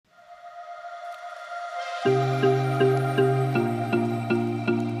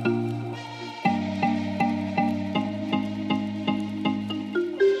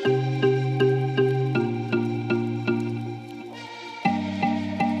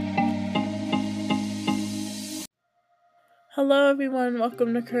Hello everyone,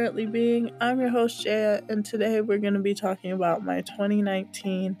 welcome to Currently Being. I'm your host Jaya, and today we're going to be talking about my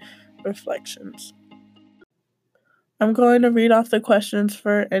 2019 reflections. I'm going to read off the questions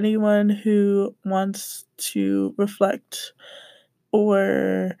for anyone who wants to reflect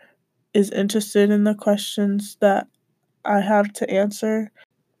or is interested in the questions that I have to answer.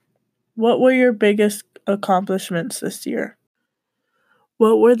 What were your biggest accomplishments this year?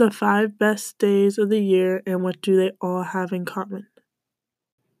 What were the 5 best days of the year, and what do they all have in common?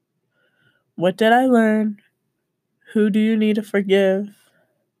 What did I learn? Who do you need to forgive?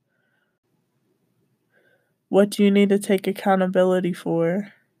 What do you need to take accountability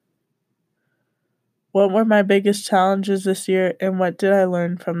for? What were my biggest challenges this year, and what did I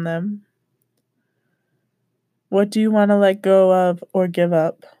learn from them? What do you want to let go of or give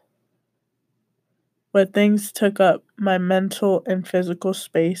up? What things took up my mental and physical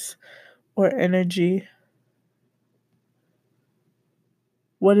space or energy?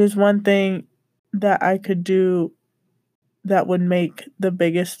 What is one thing that I could do that would make the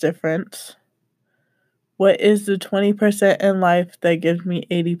biggest difference? What is the 20% in life that gives me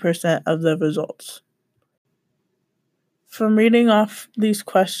 80% of the results? From reading off these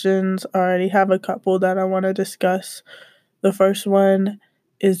questions, I already have a couple that I want to discuss. The first one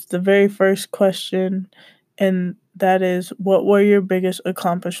is the very first question, and that is, what were your biggest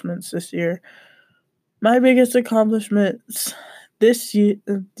accomplishments this year? My biggest accomplishments this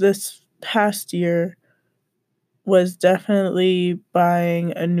past year, was definitely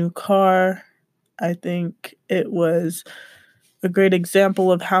buying a new car. I think it was a great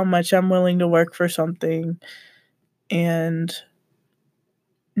example of how much I'm willing to work for something and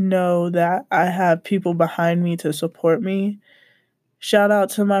know that I have people behind me to support me. Shout out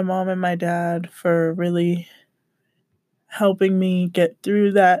to my mom and my dad for really helping me get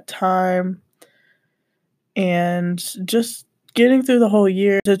through that time and just getting through the whole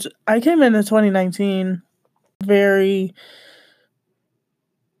year. I came into 2019 very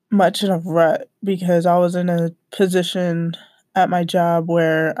much in a rut because I was in a position at my job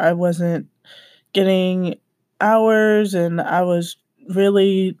where I wasn't getting hours, and I was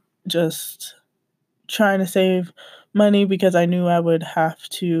really just trying to save money because I knew I would have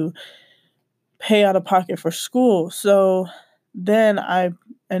to pay out of pocket for school. So then I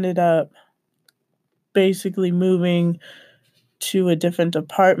ended up basically moving to a different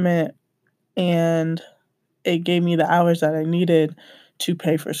department, and it gave me the hours that I needed to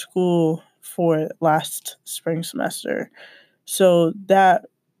pay for school for last spring semester. So that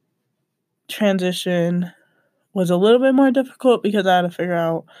transition was a little bit more difficult because I had to figure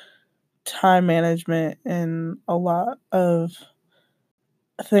out time management and a lot of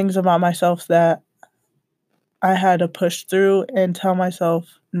things about myself that I had to push through and tell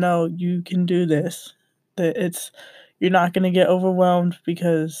myself, no, you can do this. That you're not going to get overwhelmed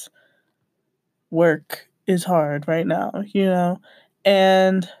because work is hard right now.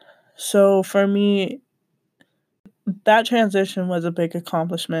 And so for me, that transition was a big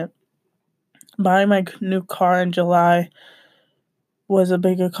accomplishment. Buying my new car in July was a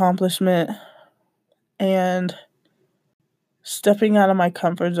big accomplishment, and stepping out of my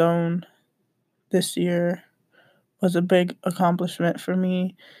comfort zone this year was a big accomplishment for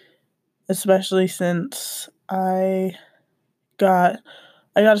me, especially since I got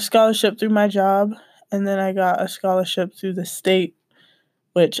a scholarship through my job, and then I got a scholarship through the state,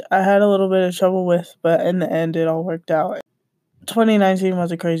 which I had a little bit of trouble with, but in the end it all worked out. 2019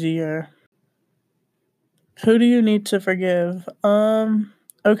 was a crazy year. Who do you need to forgive?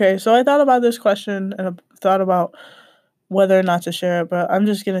 Okay, so I thought about this question and I thought about whether or not to share it, but I'm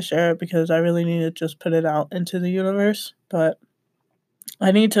just going to share it because I really need to just put it out into the universe. But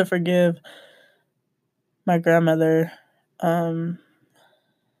I need to forgive my grandmother. And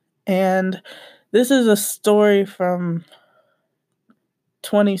this is a story from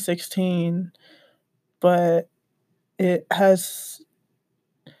 2016, but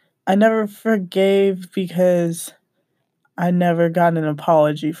I never forgave because I never got an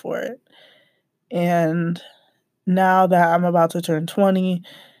apology for it. And now that I'm about to turn 20,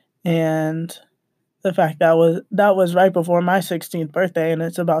 and the fact that was right before my 16th birthday, and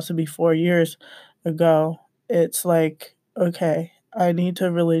it's about to be 4 years ago, it's like, okay, I need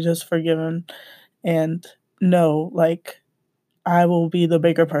to really just forgive him and know, like, I will be the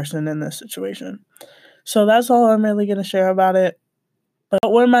bigger person in this situation. So that's all I'm really going to share about it. But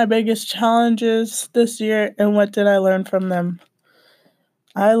what were my biggest challenges this year, and what did I learn from them?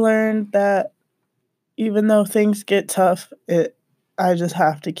 I learned that even though things get tough, I just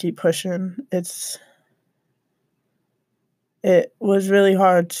have to keep pushing. It was really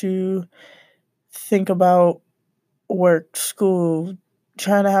hard to think about work, school,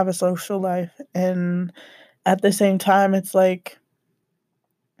 trying to have a social life. And at the same time, it's like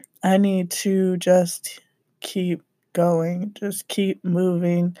I need to just keep going, just keep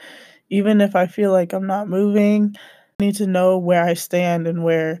moving. Even if I feel like I'm not moving, I need to know where I stand and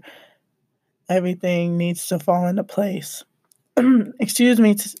where everything needs to fall into place. Excuse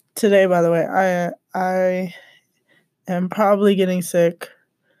me today, by the way. I am probably getting sick.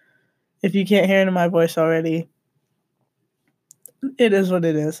 If you can't hear it in my voice already, it is what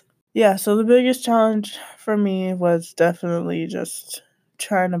it is. Yeah, so the biggest challenge for me was definitely just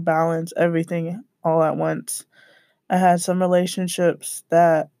trying to balance everything all at once. I had some relationships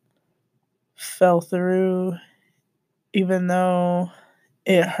that fell through, even though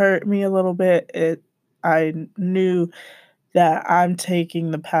it hurt me a little bit. I knew that I'm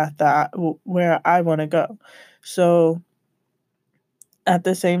taking the path where I want to go. So at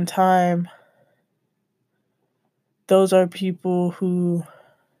the same time, those are people who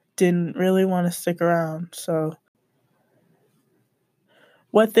didn't really want to stick around. So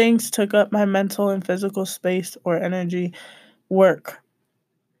what things took up my mental and physical space or energy? Work.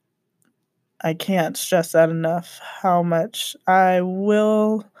 I can't stress that enough, how much I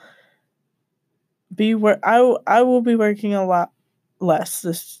will I will be working a lot less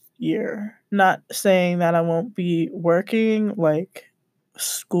this year. Not saying that I won't be working like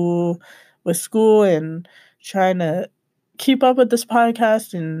school and trying to keep up with this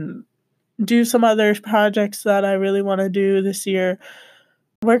podcast and do some other projects that I really want to do this year.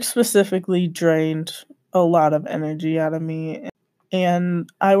 Work specifically drained a lot of energy out of me, and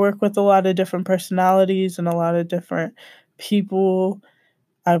I work with a lot of different personalities and a lot of different people.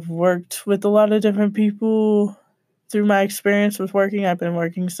 I've worked with a lot of different people through my experience with working. I've been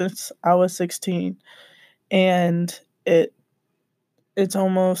working since I was 16, and it's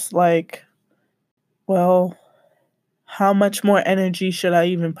almost like, well, how much more energy should I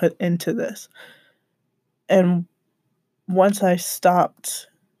even put into this? And once I stopped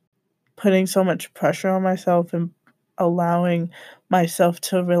putting so much pressure on myself and allowing myself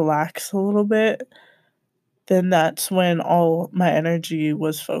to relax a little bit, then that's when all my energy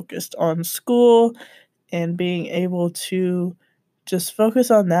was focused on school and being able to just focus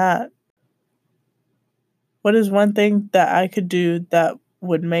on that. What is one thing that I could do that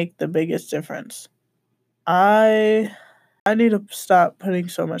would make the biggest difference? I need to stop putting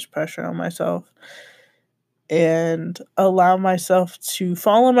so much pressure on myself and allow myself to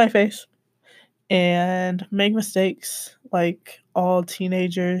fall on my face and make mistakes like all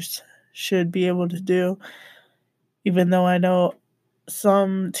teenagers should be able to do, even though I know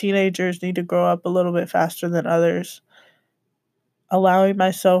some teenagers need to grow up a little bit faster than others. Allowing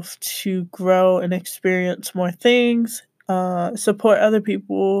myself to grow and experience more things, support other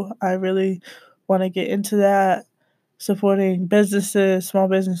people. I really want to get into that. Supporting businesses, small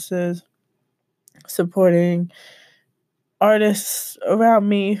businesses, supporting artists around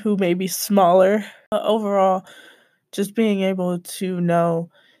me who may be smaller. Overall, just being able to know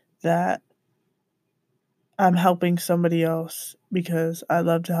that I'm helping somebody else because I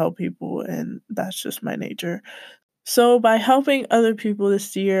love to help people and that's just my nature. So by helping other people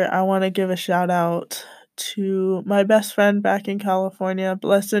this year, I want to give a shout out to my best friend back in California.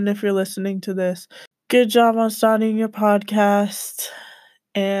 Blessin, if you're listening to this, good job on starting your podcast.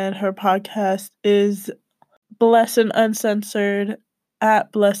 And her podcast is Blessin Uncensored,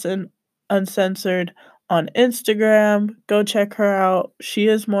 at Blessin Uncensored on Instagram. Go check her out. She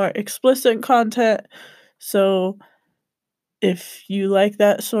is more explicit content. So if you like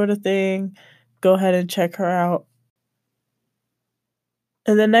that sort of thing, go ahead and check her out.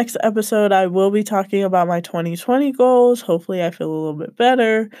 In the next episode, I will be talking about my 2020 goals. Hopefully, I feel a little bit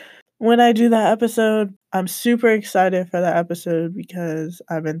better when I do that episode. I'm super excited for that episode because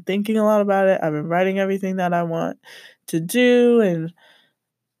I've been thinking a lot about it. I've been writing everything that I want to do and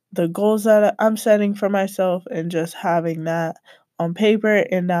the goals that I'm setting for myself and just having that on paper.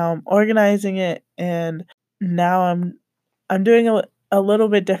 And now I'm organizing it, and now I'm doing a little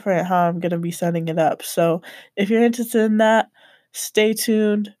bit different how I'm going to be setting it up. So if you're interested in that, stay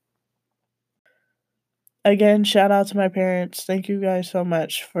tuned. Again, shout out to my parents. Thank you guys so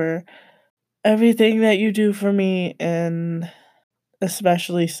much for everything that you do for me, and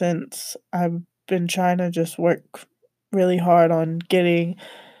especially since I've been trying to just work really hard on getting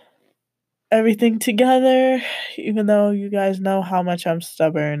everything together, even though you guys know how much I'm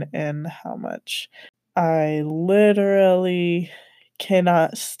stubborn and how much I literally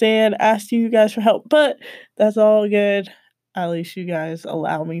cannot stand asking you guys for help, but that's all good. At least you guys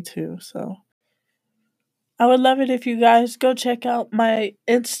allow me to, so I would love it if you guys go check out my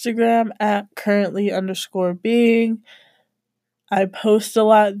Instagram at currently_being. I post a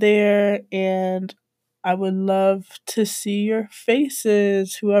lot there, and I would love to see your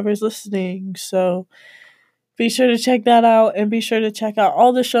faces, whoever's listening. So be sure to check that out, and be sure to check out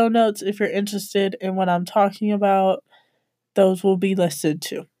all the show notes if you're interested in what I'm talking about. Those will be listed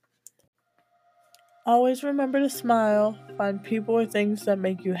too. Always remember to smile, find people or things that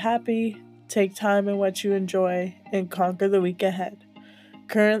make you happy, take time in what you enjoy, and conquer the week ahead.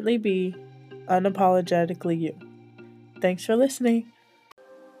 Currently be unapologetically you. Thanks for listening.